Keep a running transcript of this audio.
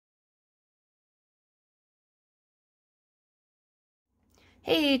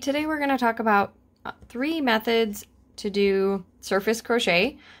Hey, today we're going to talk about 3 methods to do surface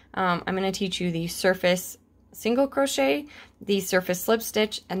crochet. I'm going to teach you the surface single crochet, the surface slip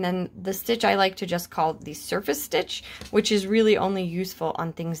stitch, and then the stitch I like to just call the surface stitch, which is really only useful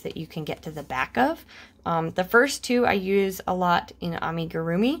on things that you can get to the back of. The first 2 I use a lot in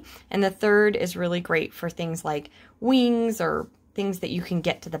amigurumi, and the third is really great for things like wings or things that you can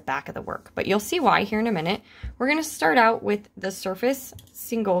get to the back of the work, but you'll see why here in a minute. We're going to start out with the surface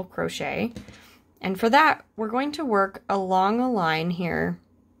single crochet, and for that we're going to work along a line here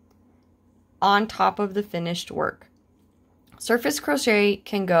on top of the finished work. Surface crochet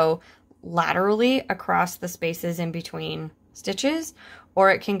can go laterally across the spaces in between stitches,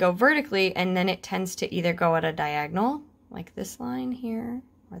 or it can go vertically, and then it tends to either go at a diagonal like this line here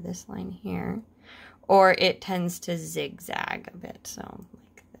or this line here, or it tends to zigzag a bit, so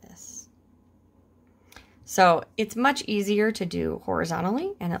like this. So it's much easier to do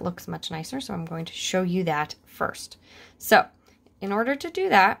horizontally, and it looks much nicer, so I'm going to show you that first. So in order to do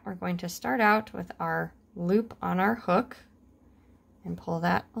that, we're going to start out with our loop on our hook and pull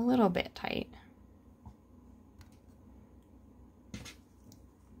that a little bit tight.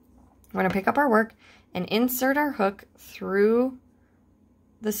 We're going to pick up our work and insert our hook through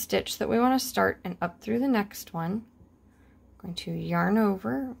the stitch that we want to start and up through the next one. I'm going to yarn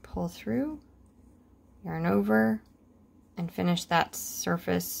over, pull through, yarn over, and finish that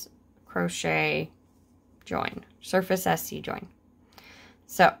surface crochet join, surface SC join.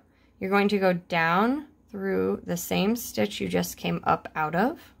 So you're going to go down through the same stitch you just came up out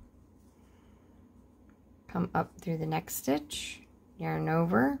of, come up through the next stitch, yarn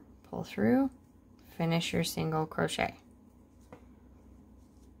over, pull through, finish your single crochet.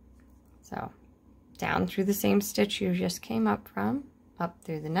 So down through the same stitch you just came up from, up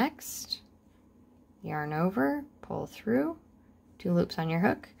through the next, yarn over, pull through, 2 loops on your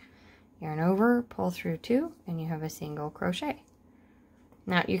hook, yarn over, pull through 2, and you have a single crochet.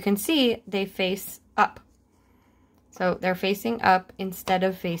 Now you can see they face up. So they're facing up instead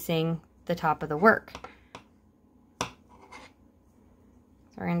of facing the top of the work. So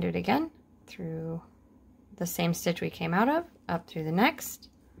we're going to do it again through the same stitch we came out of, up through the next,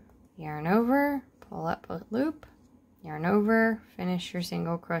 yarn over, pull up a loop, yarn over, finish your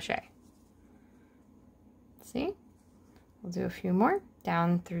single crochet. See? We'll do a few more.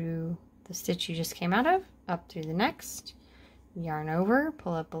 Down through the stitch you just came out of, up through the next, yarn over,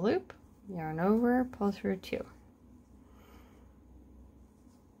 pull up a loop, yarn over, pull through 2.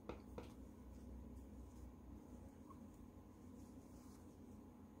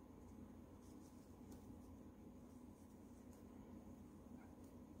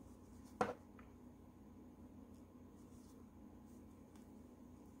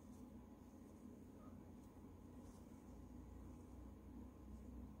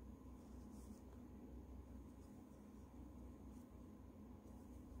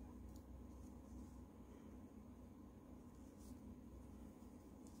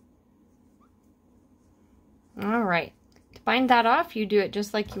 All right, to bind that off, you do it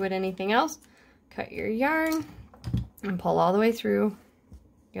just like you would anything else. Cut your yarn and pull all the way through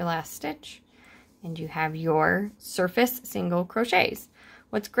your last stitch, and you have your surface single crochets.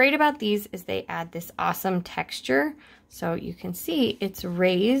 What's great about these is they add this awesome texture. So you can see it's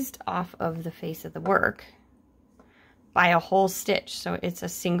raised off of the face of the work by a whole stitch. So it's a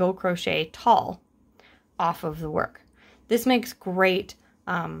single crochet tall off of the work. This makes great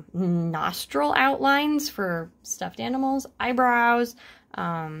nostril outlines for stuffed animals, eyebrows,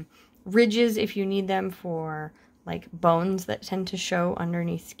 ridges if you need them for like bones that tend to show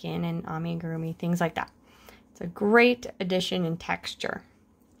underneath skin and amigurumi, things like that. It's a great addition in texture.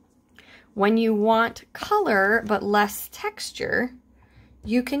 When you want color but less texture,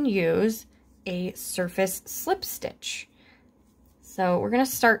 you can use a surface slip stitch. So we're going to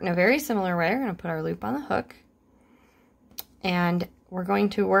start in a very similar way. We're going to put our loop on the hook, and we're going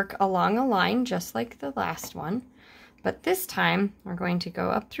to work along a line just like the last one, but this time we're going to go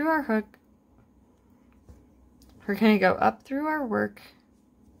up through our hook. We're going to go up through our work,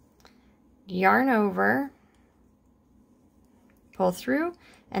 yarn over, pull through,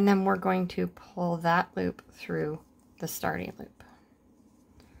 and then we're going to pull that loop through the starting loop.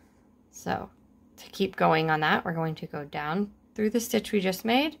 So to keep going on that, we're going to go down through the stitch we just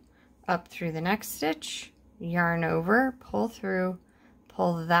made, up through the next stitch, yarn over, pull through,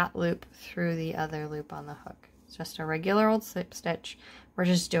 pull that loop through the other loop on the hook. It's just a regular old slip stitch. We're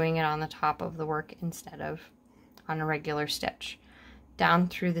just doing it on the top of the work instead of on a regular stitch. Down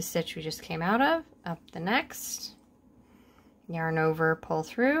through the stitch we just came out of, up the next, yarn over, pull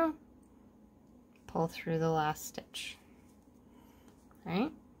through the last stitch.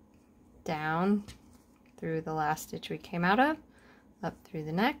 right? Down through the last stitch we came out of, up through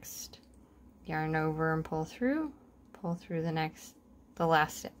the next, yarn over and pull through the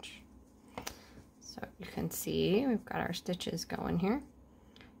last stitch. So you can see we've got our stitches going here.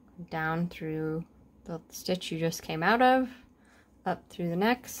 Down through the stitch you just came out of, up through the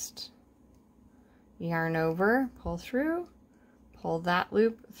next, yarn over, pull through, pull that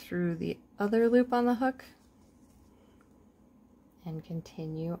loop through the other loop on the hook, and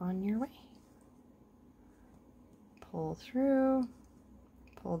continue on your way. Pull through,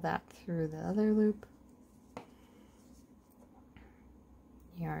 pull that through the other loop,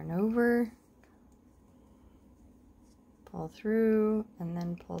 yarn over, pull through, and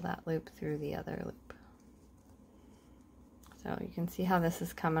then pull that loop through the other loop. So you can see how this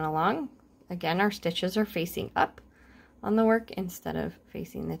is coming along. Again, our stitches are facing up on the work instead of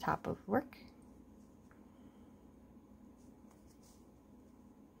facing the top of the work.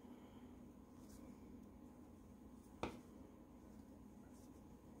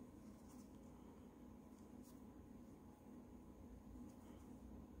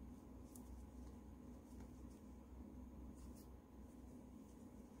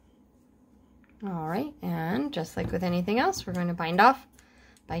 All right, and just like with anything else, we're going to bind off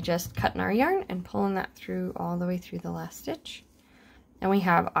by just cutting our yarn and pulling that through all the way through the last stitch. And we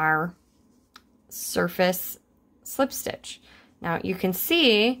have our surface slip stitch. Now you can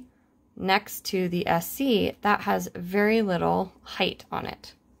see next to the SC that has very little height on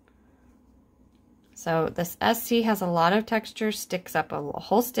it. So this SC has a lot of texture, sticks up a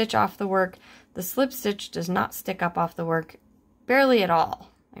whole stitch off the work. The slip stitch does not stick up off the work barely at all.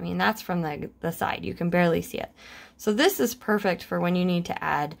 I mean, that's from the side. You can barely see it. So this is perfect for when you need to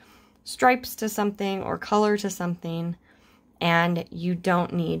add stripes to something or color to something, and you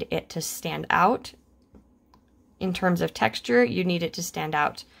don't need it to stand out in terms of texture. You need it to stand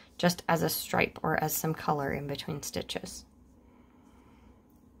out just as a stripe or as some color in between stitches.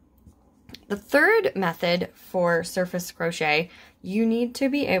 The third method for surface crochet, you need to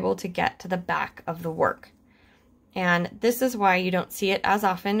be able to get to the back of the work. And this is why you don't see it as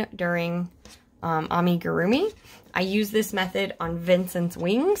often during amigurumi. I use this method on Vincent's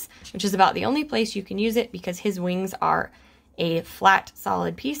wings, which is about the only place you can use it because his wings are a flat,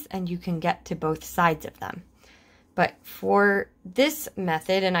 solid piece and you can get to both sides of them. But for this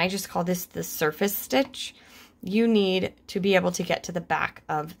method, and I just call this the surface stitch, you need to be able to get to the back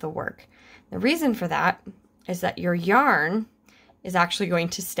of the work. The reason for that is that your yarn is actually going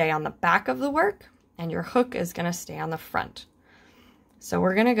to stay on the back of the work and your hook is going to stay on the front. So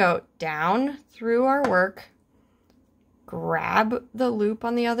we're going to go down through our work, grab the loop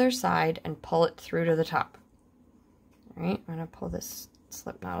on the other side, and pull it through to the top. All right, I'm going to pull this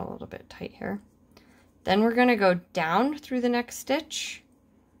slip knot a little bit tight here. Then we're going to go down through the next stitch,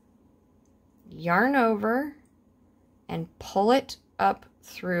 yarn over, and pull it up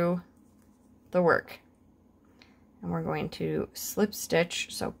through the work. And we're going to slip stitch,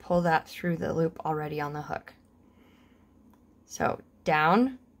 so pull that through the loop already on the hook. So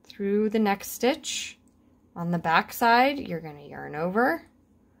down through the next stitch. On the back side, you're going to yarn over,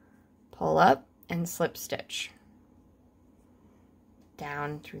 pull up, and slip stitch.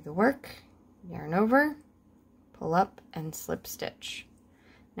 Down through the work, yarn over, pull up, and slip stitch.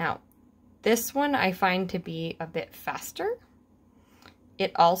 Now, this one I find to be a bit faster.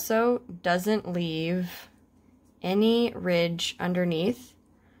 It also doesn't leave any ridge underneath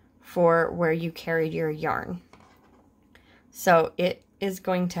for where you carried your yarn. So it is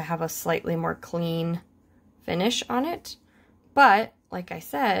going to have a slightly more clean finish on it. But like I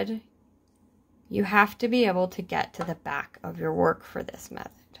said, you have to be able to get to the back of your work for this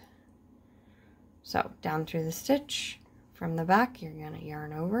method. So down through the stitch, from the back, you're going to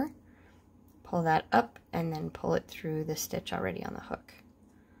yarn over, pull that up, and then pull it through the stitch already on the hook.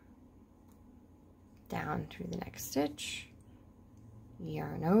 Down through the next stitch,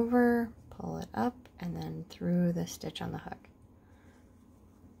 yarn over, pull it up, and then through the stitch on the hook.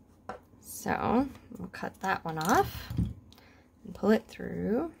 So we'll cut that one off and pull it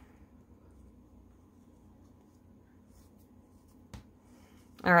through.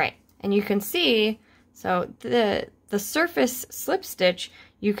 All right, and you can see, so the surface slip stitch,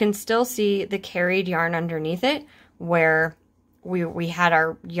 you can still see the carried yarn underneath it where we had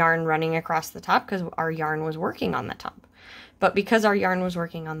our yarn running across the top because our yarn was working on the top. But because our yarn was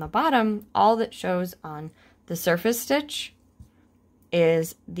working on the bottom, all that shows on the surface stitch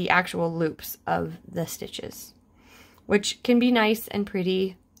is the actual loops of the stitches, which can be nice and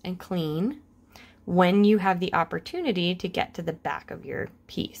pretty and clean when you have the opportunity to get to the back of your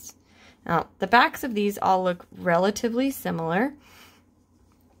piece. Now, the backs of these all look relatively similar.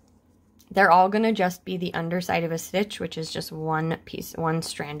 They're all going to just be the underside of a stitch, which is just one piece, one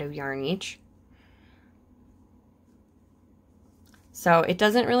strand of yarn each. So it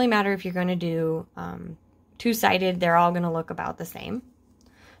doesn't really matter if you're going to do two-sided, they're all going to look about the same.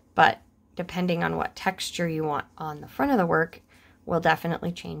 But depending on what texture you want on the front of the work will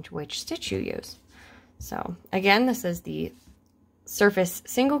definitely change which stitch you use. So again, this is the surface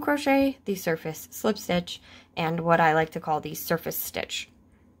single crochet, the surface slip stitch, and what I like to call the surface stitch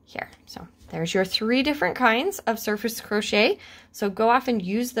here. So there's your 3 different kinds of surface crochet. So go off and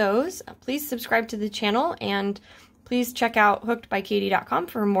use those. Please subscribe to the channel, and please check out hookedbykatie.com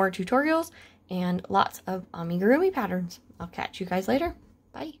for more tutorials and lots of amigurumi patterns. I'll catch you guys later.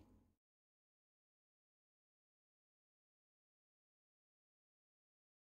 Bye.